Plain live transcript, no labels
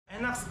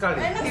enak sekali.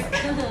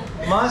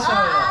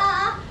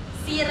 Masyaallah.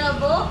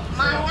 Sirabo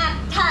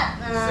mangatat.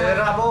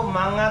 Sirabo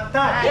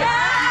mangatat.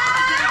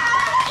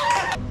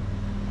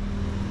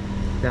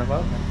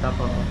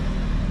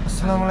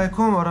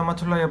 Assalamualaikum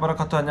warahmatullahi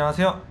wabarakatuh.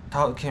 안녕하세요.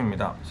 Daud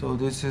Kim입니다. So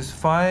this is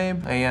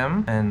 5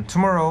 a.m. and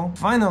tomorrow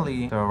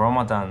finally the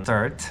Ramadan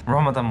starts.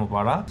 Ramadan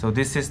Mubarak. So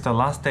this is the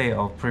last day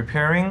of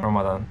preparing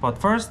Ramadan. But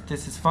first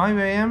this is 5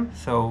 a.m.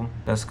 so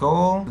let's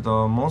go to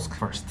the mosque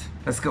first.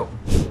 Let's go.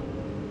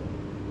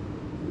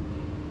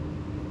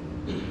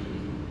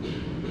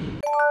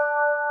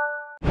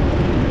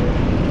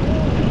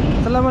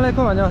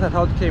 Assalamualaikum, 안녕하세요.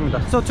 Daud Kim입니다.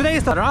 So today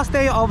is the last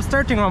day of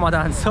starting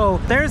Ramadan. So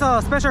there's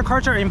a special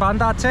culture in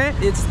Banda Aceh.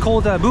 It's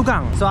called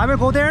Mugang. So I will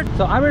go there.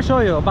 So I will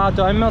show you about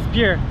the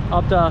atmosphere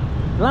of the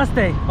last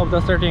day of the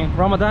starting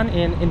Ramadan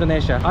in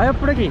Indonesia. Ayo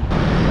pergi.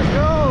 Let's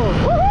go.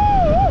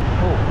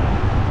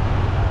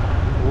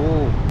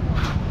 Oh.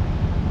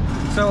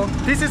 So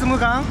this is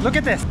Mugang. Look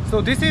at this.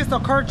 So this is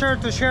the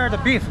culture to share the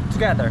beef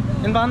together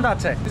in Banda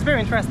Aceh. It's very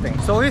interesting.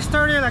 So it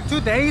started like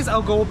 2 days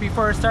ago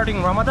before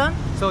starting Ramadan.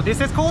 So this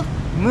is called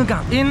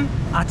Mugang in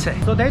Aceh.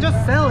 So they just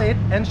sell it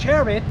and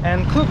share it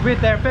and cook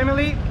with their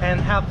family and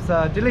have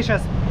a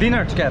delicious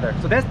dinner together.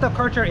 So that's the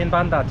culture in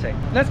Banda Aceh.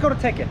 Let's go to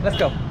take it. Let's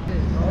go.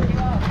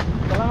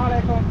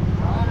 Assalamualaikum.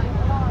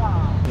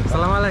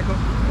 Assalamualaikum.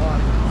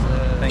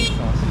 Thank you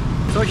so much.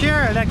 So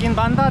here, like in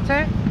Banda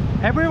Aceh,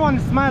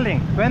 everyone is smiling.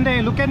 When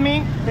they look at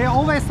me, they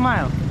always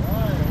smile.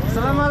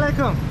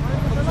 Assalamualaikum.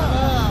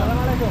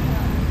 Assalamualaikum.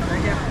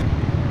 Thank you.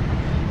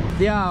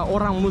 Dia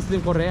orang Muslim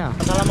Korea.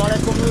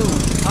 Assalamualaikum.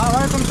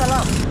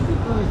 Waalaikumsalam.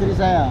 Itu istri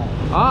saya.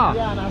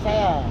 Dia anak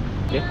saya.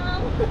 네?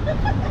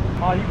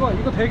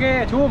 이거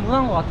되게 좋은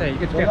문화인 것 같아.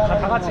 이게 되게 다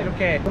같이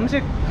이렇게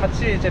음식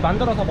같이 이제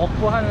만들어서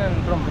먹고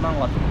하는 그런 문화인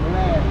것 같아.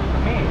 Boleh.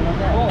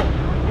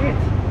 Eat.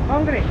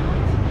 Hungry.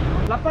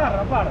 Lapar.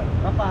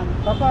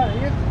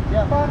 Eat.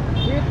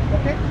 Eat.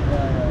 Okay.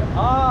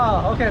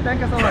 Okay.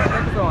 Thank you so much.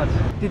 Thank you so much.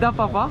 Tidak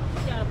apa-apa?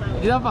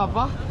 Tidak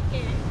apa-apa?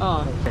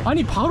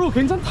 아니 바로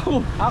괜찮다고.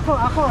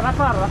 Aku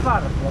lapar.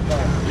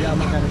 Dia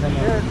makan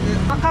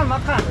sama.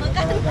 Makan.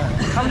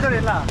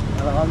 Alhamdulillah.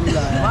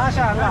 Alhamdulillah.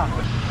 Masyaallah.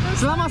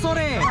 Selamat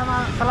sore.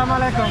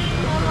 Assalamualaikum.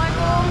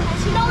 Assalamualaikum.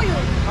 Shinoyu.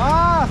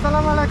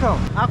 Assalamualaikum.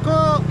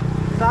 Aku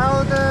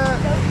Daud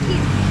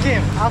Kim.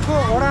 Aku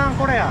orang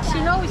Korea.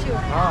 Shinoyu.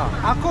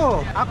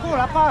 Aku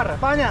lapar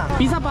banyak.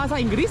 Bisa bahasa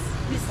Inggris?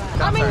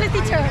 I'm the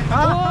teacher.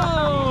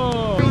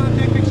 Oh.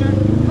 Take picture.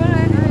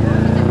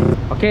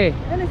 Oke.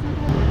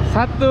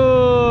 1,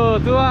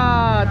 2, 3.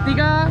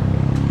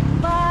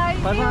 Bye.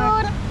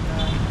 Bye.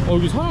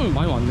 여기 사람이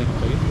많이 왔네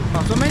갑자기.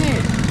 So many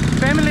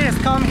families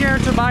come here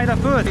to buy the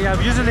food.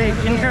 Usually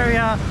in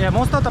Korea,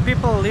 most of the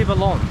people live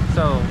alone.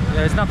 So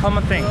it's not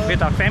common thing with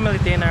a family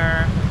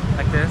dinner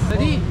like this.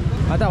 Jadi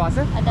ada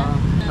왔어? Ada.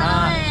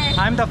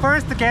 I'm the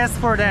first guest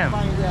for them.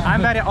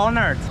 I'm very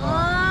honored.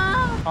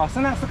 Wow.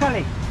 Senang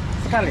sekali.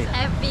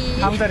 Happy.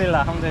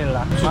 Alhamdulillah.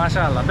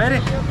 Mashallah.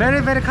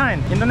 Very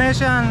kind.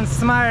 Indonesian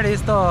smile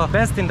is the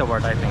best in the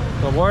world, I think.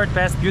 The world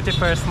best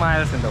beautiful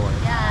smiles in the world.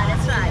 Yeah,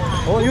 that's right.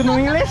 Oh, you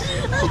know English?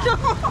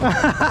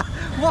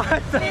 What?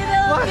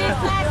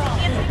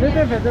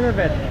 Little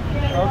bit.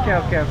 Okay.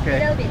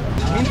 Little bit.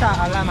 Minta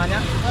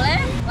alamatnya. Boleh?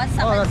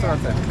 WhatsApp.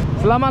 That's.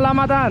 Selamat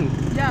Ramadan.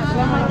 Ya,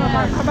 selamat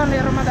Ramadan. Kabar nih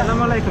Ramadan.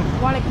 Assalamualaikum.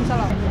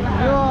 Waalaikumsalam.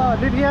 You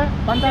live here?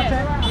 Banda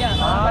Aceh? Ya,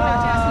 Banda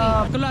Aceh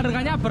asli.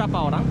 Keluarganya berapa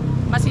orang?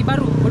 Masih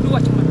baru, berdua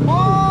cuma.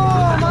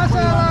 Oh,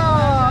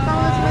 masyaallah.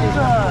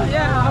 Congratulations.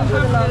 Ya,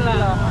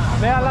 alhamdulillah.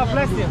 May Allah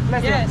bless you.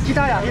 Yes.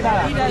 Hidayah.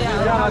 Hidayah.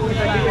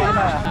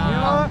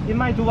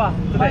 In my dua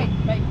today.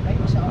 Baik,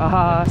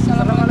 insyaallah.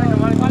 Assalamualaikum.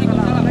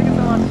 Waalaikumsalam. Thank you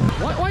so much.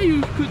 Why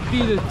you could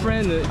be the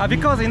friend?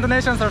 Because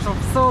Indonesians are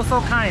so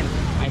kind.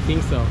 I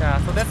think so. Yeah,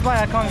 so that's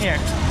why I come here.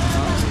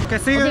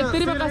 Okay, see you.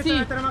 Okay, terima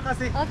kasih. Terima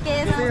kasih. Oke,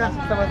 See you.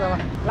 Sama-sama.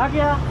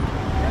 Lagi ya.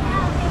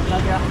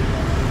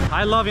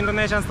 I love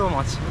Indonesia so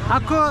much.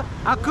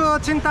 aku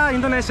cinta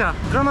Indonesia.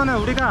 그러면은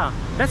우리가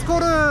let's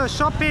go to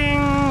shopping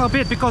a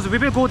bit because we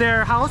will go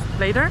their house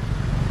later.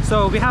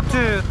 So we have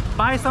to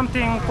buy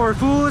something for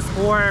foods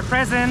or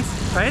presents,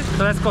 right?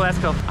 So let's go.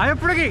 Ayo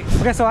pergi.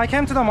 Okay, so I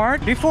came to the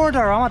mart. Before the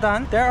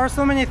Ramadan, there are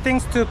so many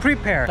things to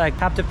prepare. Like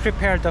have to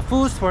prepare the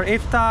foods for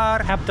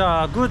iftar, have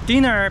the good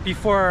dinner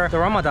before the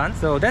Ramadan.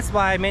 So that's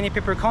why many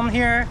people come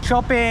here,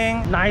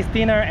 shopping, nice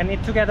dinner and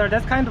eat together.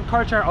 That's kind of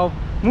culture of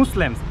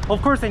Muslims,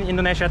 of course in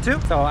Indonesia too.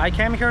 So I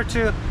came here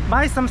to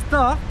buy some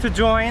stuff to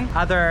join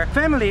other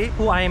family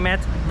who I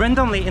met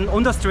randomly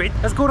on the street.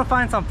 Let's go to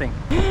find something.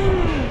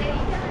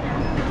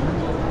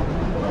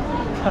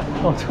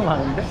 엄청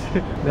많은데?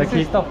 This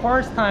is the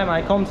first time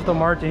I come to the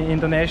mart in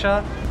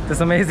Indonesia.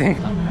 It's amazing.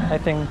 I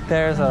think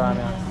there's a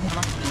ramen.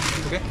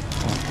 Okay.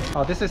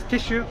 Oh, this is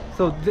tissue.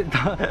 So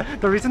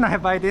the reason I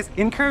buy this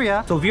in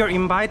Korea, so we are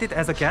invited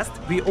as a guest.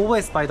 We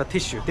always buy the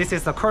tissue. This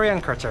is the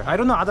Korean culture. I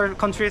don't know other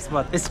countries,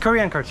 but it's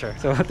Korean culture.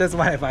 So that's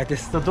why I buy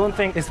this. So don't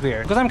think it's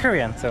weird because I'm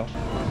Korean. So.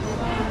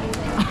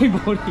 아이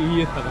머리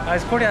위에다가.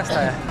 It's Korean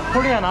style.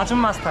 Korean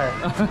아줌마 style.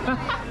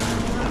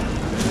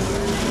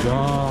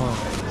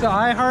 야. So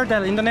I heard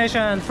that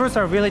Indonesian fruits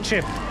are really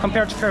cheap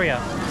compared to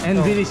Korea. And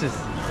delicious.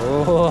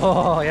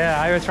 Oh yeah,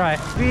 I will try.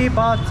 We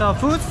bought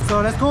food, so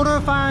let's go to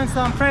find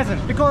some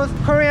present. Because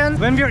Koreans,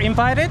 when we're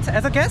invited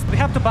as a guest, we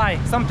have to buy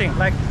something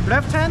like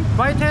left hand,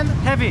 right hand,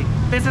 heavy.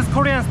 This is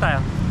Korean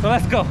style. So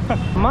let's go.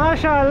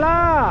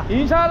 Mashallah!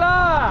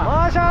 Inshallah.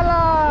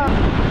 Mashallah!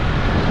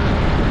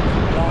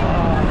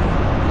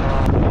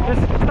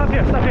 Just stop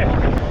here, stop here.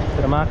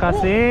 Terima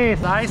kasih.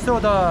 I saw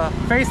the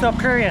face of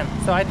Korean,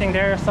 so I think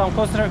there's some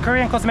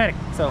Korean cosmetic.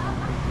 So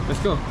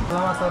Let's go.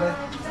 selamat sore.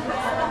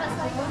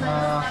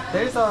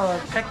 There's a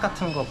팩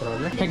같은 거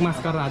그러네. 팩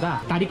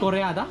마스카라다. 다리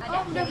코레아다.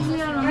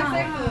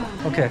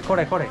 오케이,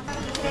 코레.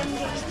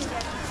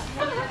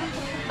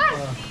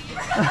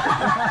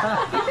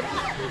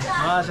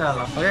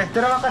 Mashallah. Okay,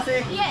 terima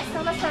kasih. Yes,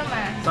 sama-sama.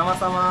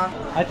 Sama-sama.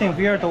 I think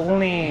we are the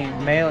only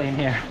male in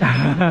here.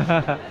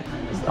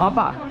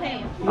 아빠.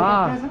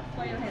 아.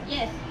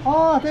 Yes.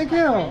 Oh, thank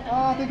you.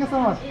 Oh, thank you so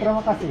much. Terima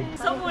kasih.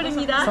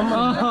 선물입니다.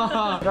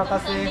 Terima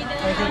kasih.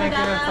 Thank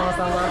you.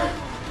 Sama-sama.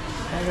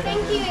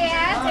 Thank you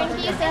ya.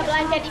 Thank you sudah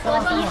belanja di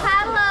Koti.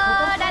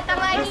 Halo, datang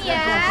lagi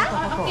ya.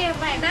 Oke,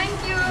 baik.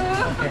 Thank you.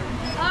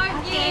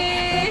 Oke.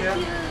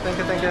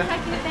 Thank you.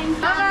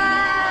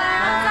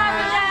 Bye.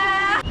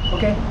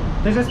 Okay,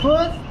 this is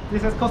food.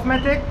 This is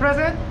cosmetic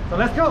present. So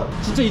let's go.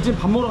 진짜 이제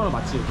밥 먹으러 가는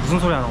맞지?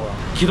 무슨 소리 하는 거야?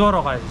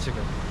 기도하러 가야지 지금.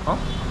 어?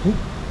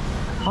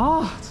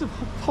 아, 진짜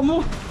밥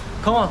먹.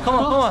 Come on.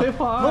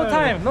 제발.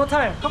 No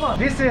time. Come on.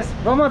 This is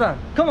Ramadan.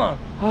 Come on.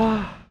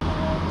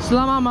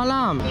 Selamat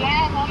malam.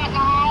 Ya, selamat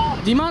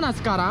malam. Di mana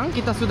sekarang?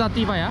 Kita sudah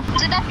tiba ya?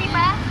 Sudah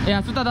tiba? Ya,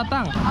 sudah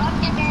datang.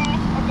 Oke deh.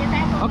 Oke,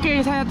 saya tunggu.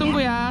 Oke, saya tunggu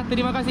ya.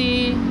 Terima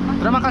kasih.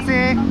 Terima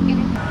kasih.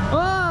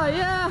 Oh,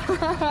 ya.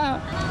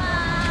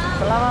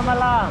 Selamat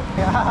malam.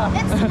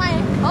 It's my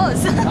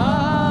house.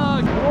 Oh,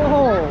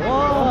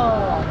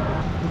 wow.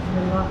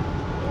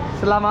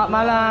 Selamat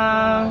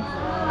malam.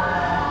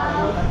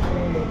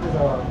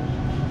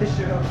 This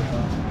is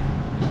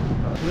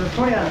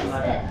Korean.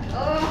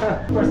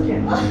 For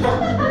skin.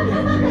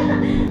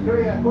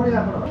 Korean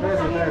bro.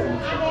 Present.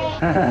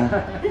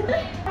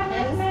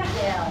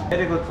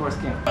 Very good for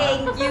skin.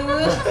 Thank you.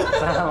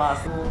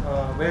 Selamat.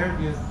 Where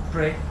you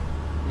pray,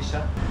 Isha?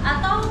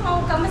 Atau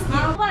mau ke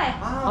masjid? Boleh?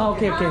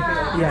 Oke.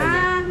 Iya.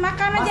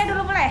 Makan aja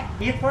dulu boleh?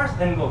 Eat first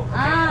and go.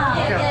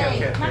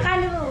 Okay. Makan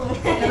dulu.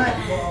 Can I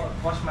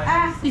wash my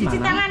Cuci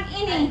tangan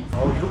ini.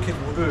 이렇게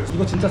물을.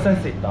 이거 진짜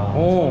센스 있다.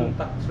 오.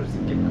 딱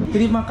솔직히.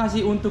 Terima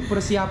kasih untuk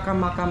persiapkan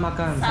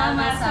makan-makan.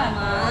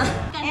 Sama-sama.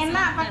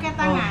 Enak pakai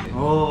tangan.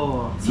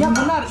 오. Ya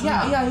benar,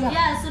 ya.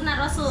 Ya, sunnah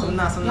Rasul.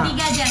 Sunnah.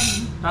 3 jam.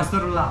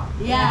 Rasulullah.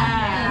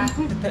 Ya.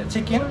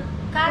 Chicken?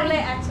 Kari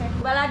Aceh.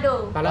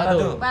 Balado.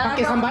 Balado.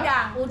 Pakai sambal?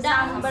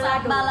 Udang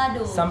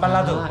balado.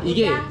 Sambalado. 아,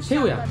 이게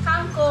새우야.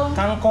 Kangkung.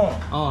 Kangkong.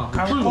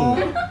 탕콩.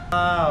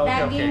 아,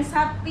 오케이. Daging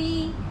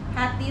sapi,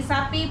 hati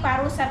sapi,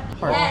 paru sapi.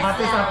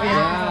 hati sapi.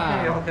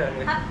 Ya.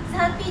 오케이. Hati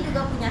sapi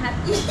juga punya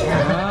hati.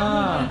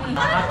 아,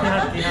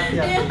 hati.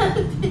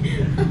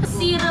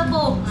 Si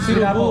rebo.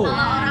 시르보.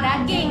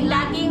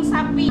 Daging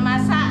sapi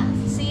masak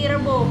si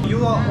rebo.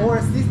 You are our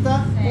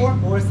sister?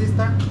 Or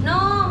sister?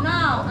 No.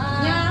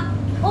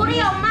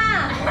 Uri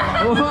oma.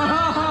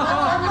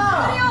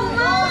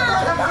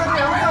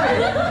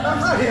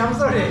 I'm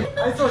sorry.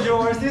 I thought you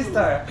were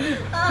sister.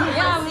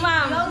 Ya,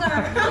 mam.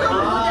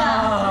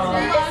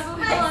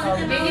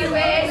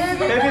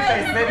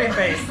 Baby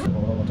face.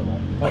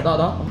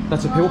 나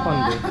진짜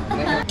배고팠는데.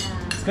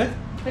 It's good?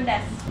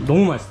 Pedas.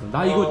 너무 맛있어.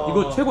 나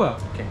이거 최고야.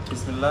 Okay.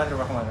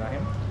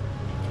 Bismillahirrahmanirrahim.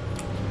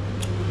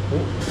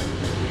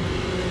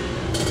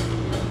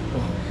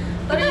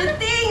 What do you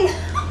think?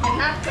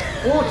 Enak.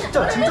 오,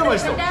 진짜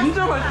맛있어.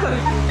 진짜 맛있다.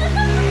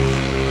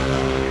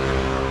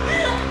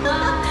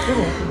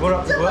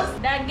 뭐야?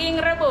 Daging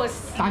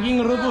rebus.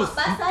 daging rebus.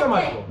 진짜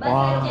맛있어.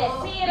 와.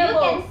 Si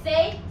rebo. You can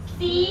say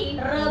si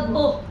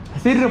rebo.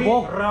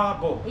 시르보.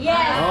 Rabo.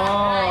 Yes.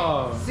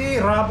 아. Si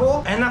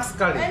rabo enak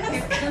sekali.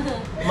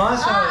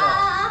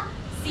 Masyaallah.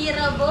 Si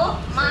rebo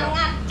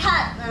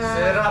mangatat.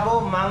 Si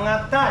rabo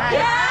mangatat.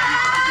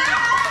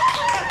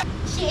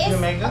 She is You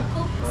make it?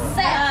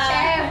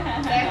 chef.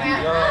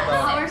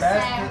 Our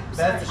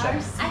Best chef.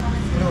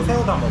 그리고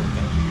새우도 한번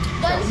먹을게.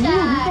 진짜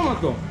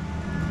맛있어.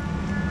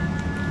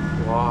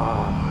 와.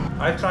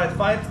 I tried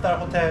 5-star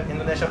hotel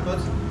Indonesia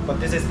food, but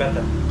this is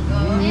better.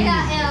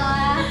 Iya,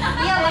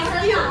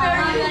 thank you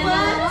very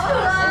much.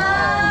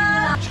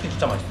 치킨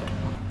진짜 맛있어.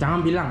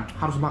 Jangan bilang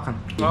harus makan.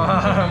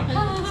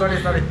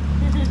 Sorry.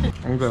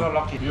 Enggak. So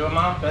lucky. Your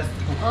mom best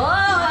cook.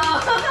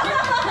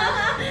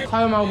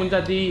 Saya mau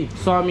menjadi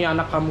suami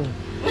anak kamu.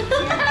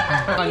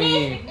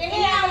 Ini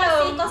yang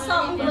masih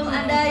kosong, belum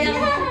ada yang.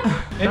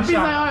 Tapi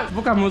saya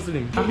bukan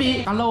muslim.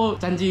 Tapi kalau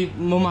janji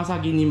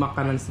memasak ini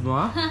makanan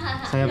semua,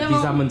 saya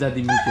bisa menjadi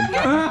muslim.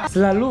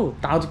 Selalu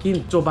Daud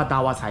Kim coba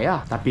tawa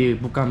saya, tapi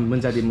bukan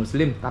menjadi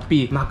muslim.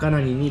 Tapi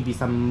makanan ini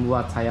bisa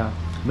membuat saya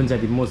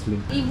menjadi muslim.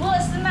 Ibu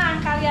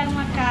senang kalian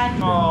makan.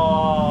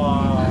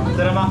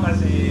 terima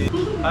kasih.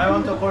 I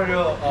want to call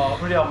you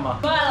Uli 엄마.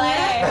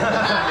 Boleh.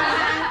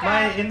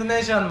 My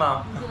Indonesian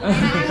mom.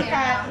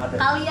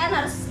 Kalian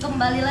harus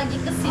kembali lagi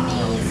ke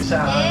sini.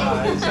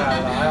 Inshallah,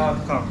 inshallah. I want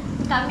to come.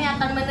 Kami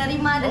akan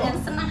menerima dengan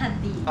senang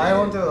hati. I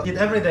want to eat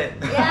every day.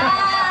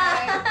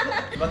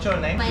 What's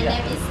your name? My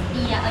name is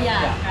Tia. Oh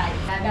ya, right.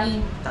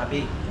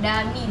 Tabi.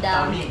 Dami.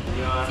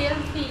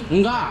 Silvi.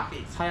 Enggak,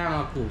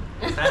 sayang aku.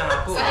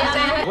 Sayang aku.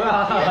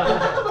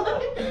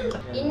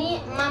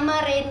 Ini Mama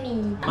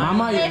Reni.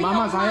 Mama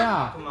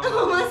saya.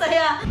 Mama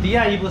saya.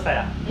 Dia ibu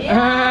saya.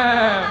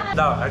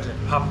 나 알지?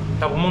 밥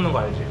다 못 먹는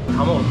거 알지?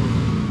 다 먹었어.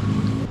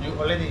 You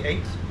already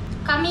ate?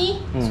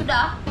 Kami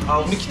sudah.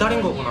 아 우리 기다린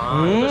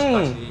거구나.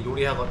 8시까지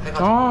요리하고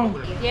해가지고.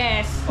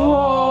 Yes.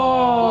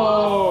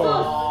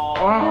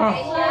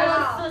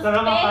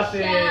 Terima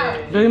kasih.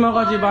 Terima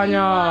kasih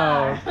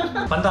banyak.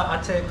 Banda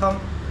Aceh come.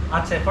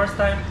 Aceh first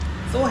time.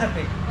 So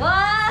happy.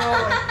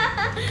 Wah.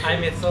 I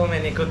met so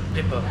many good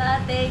people.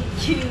 Thank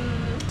you.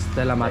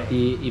 Setelah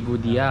mati ibu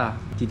dia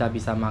tidak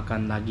bisa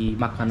makan lagi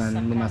makanan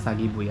memasak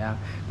ibu ya,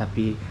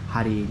 tapi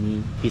hari ini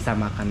bisa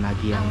makan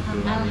lagi yang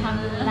itu.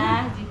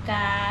 Alhamdulillah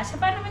jika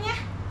siapa namanya?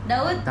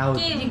 Daud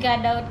Kim.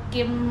 Jika Daud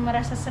Kim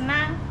merasa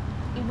senang,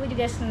 ibu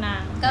juga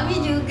senang. Kami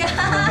juga.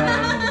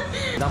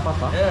 Tidak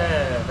apa-apa.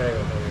 Yeah, very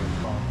good, very good.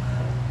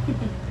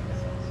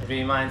 It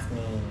reminds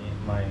me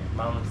my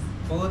mom's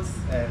foods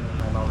and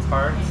my mom's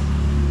heart.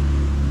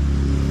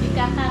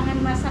 Jika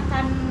kangen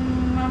masakan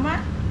mama,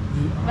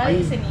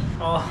 balik sini.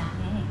 Oh,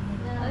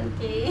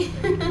 Oke.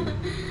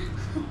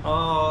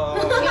 oh.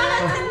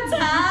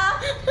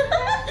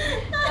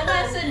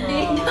 Jangan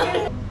sedih.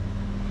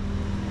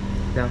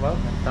 Tidak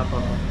apa-apa.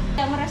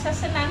 Yang merasa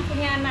senang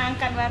punya anak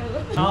angkat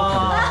baru.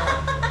 Oh,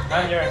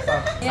 I'm your son.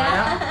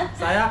 Ya.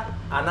 Saya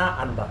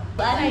anak Anda.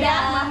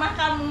 Saya mama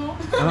kamu.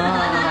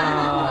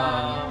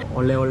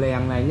 Oleh-oleh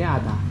yang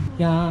lainnya ada.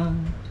 Yang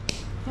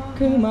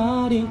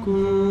kemarin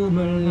ku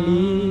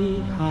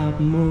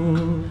melihatmu,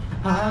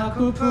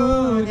 aku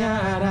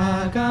punya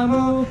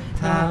ragamu,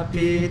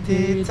 tapi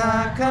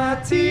tidak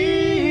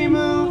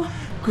hatimu.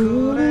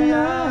 Ku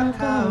rela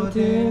kau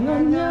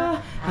dengannya,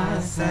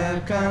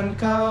 asalkan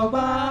kau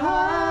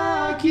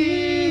bahagia.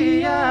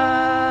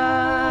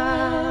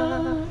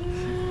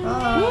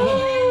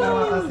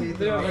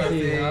 Terima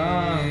kasih.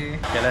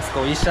 Okay, let's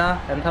go Isha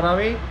and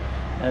Tarawih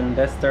and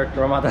let's start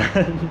Ramadan.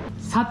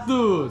 1,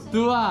 2,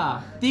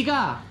 3.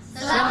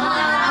 Selamat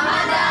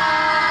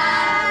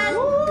Ramadan.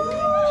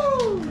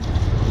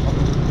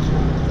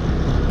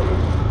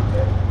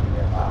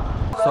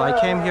 So I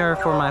came here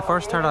for my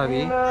first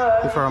Tarawih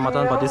before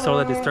Ramadan, but it's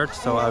already started,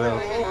 so I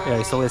will. Yeah,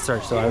 it's already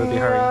started, so I will be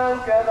hurrying.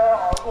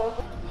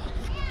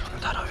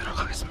 타라위로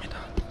가겠습니다.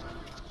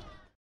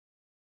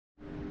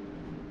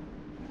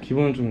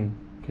 기분은 좀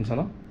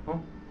괜찮아?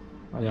 어?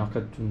 아니 아까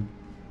좀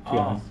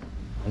되게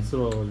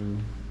안쓰러워가지고.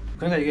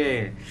 그러니까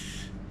이게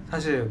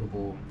사실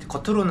뭐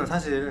겉으로는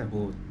사실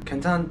뭐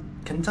괜찮은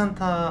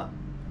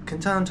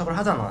척을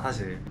하잖아.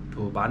 사실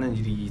또 많은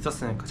일이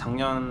있었으니까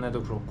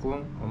작년에도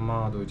그렇고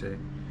엄마도 이제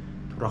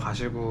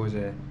돌아가시고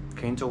이제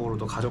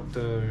개인적으로도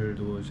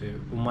가족들도 이제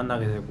못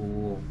만나게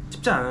되고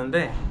쉽지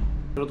않은데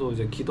그래도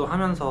이제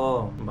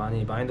기도하면서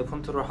많이 마인드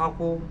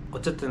컨트롤하고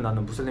어쨌든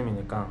나는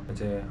무슬림이니까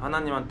이제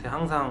하나님한테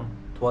항상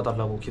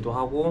도와달라고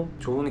기도하고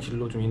좋은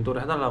길로 좀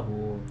인도를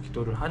해달라고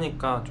기도를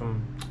하니까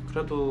좀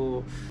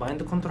그래도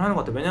마인드 컨트롤 하는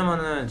것 같아.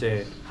 왜냐면은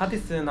이제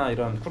하디스나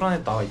이런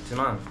쿠란에 나와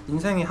있지만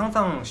인생이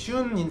항상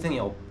쉬운 인생이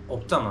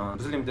없잖아.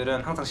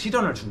 무슬림들은 항상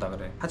시련을 준다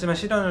그래. 하지만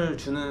시련을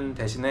주는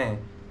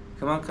대신에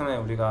그만큼의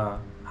우리가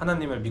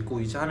하나님을 믿고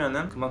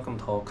의지하면은 그만큼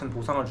더 큰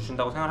보상을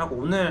주신다고 생각하고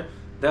오늘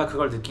내가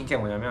그걸 느낀 게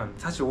뭐냐면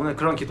사실 오늘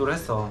그런 기도를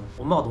했어.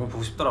 엄마가 너무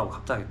보고 싶더라고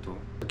갑자기 또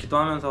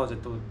기도하면서 이제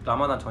또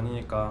라마단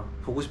전이니까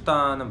보고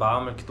싶다는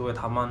마음을 기도에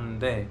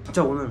담았는데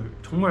진짜 오늘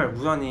정말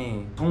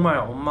우연히 정말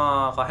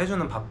엄마가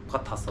해주는 밥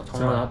같았어.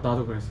 정말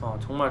나도 그랬어.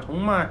 정말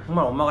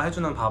엄마가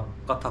해주는 밥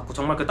같았고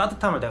정말 그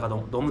따뜻함을 내가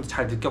너무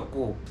잘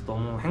느꼈고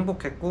너무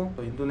행복했고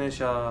또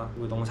인도네시아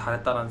너무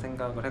잘했다라는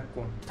생각을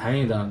했고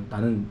다행이다.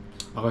 나는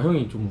아까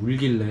형이 좀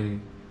울길래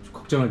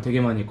걱정을 되게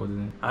많이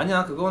했거든.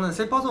 아니야 그거는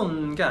슬퍼서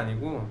우는 게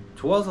아니고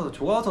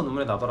좋아서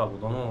눈물이 나더라고.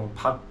 너무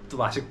밥도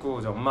맛있고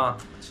이제 엄마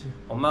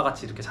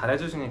같이 이렇게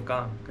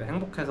잘해주시니까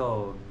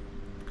행복해서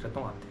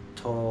그랬던 것 같아.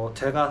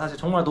 제가 사실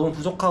정말 너무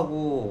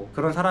부족하고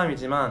그런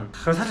사람이지만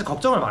사실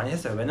걱정을 많이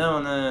했어요.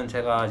 왜냐면은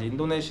제가 이제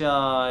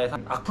인도네시아에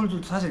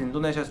악플들도 사실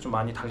인도네시아에서 좀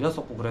많이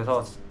달렸었고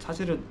그래서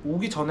사실은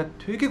오기 전에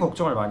되게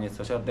걱정을 많이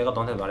했어요. 내가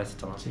너한테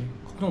말했었잖아. 그치.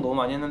 걱정 너무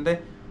많이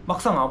했는데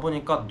막상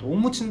와보니까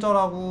너무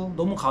친절하고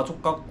너무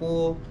가족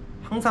같고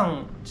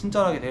항상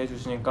친절하게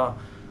대해주시니까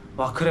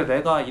와 그래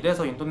내가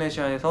이래서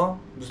인도네시아에서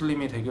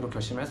무슬림이 되기로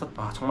결심을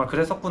했었다. 정말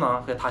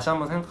그랬었구나. 그래 다시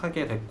한번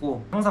생각하게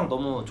됐고 항상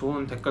너무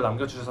좋은 댓글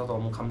남겨주셔서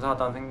너무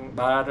감사하다는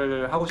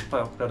말을 하고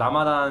싶어요. 그리고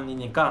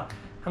라마단이니까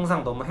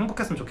항상 너무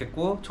행복했으면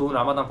좋겠고 좋은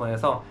라마단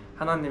보내서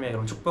하나님의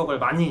이런 축복을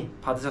많이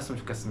받으셨으면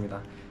좋겠습니다.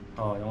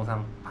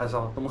 영상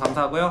봐주셔서 너무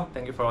감사하고요.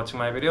 Thank you for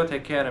watching my video.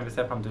 Take care and be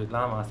safe.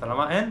 Alhamdulillah.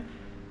 마살라마 and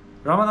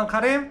라마단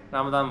카림,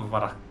 라마단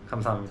무바락.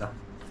 감사합니다.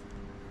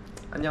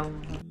 안녕.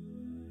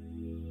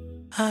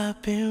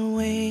 I've been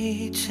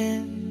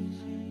waiting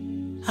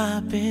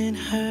I've been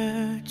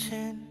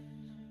hurting.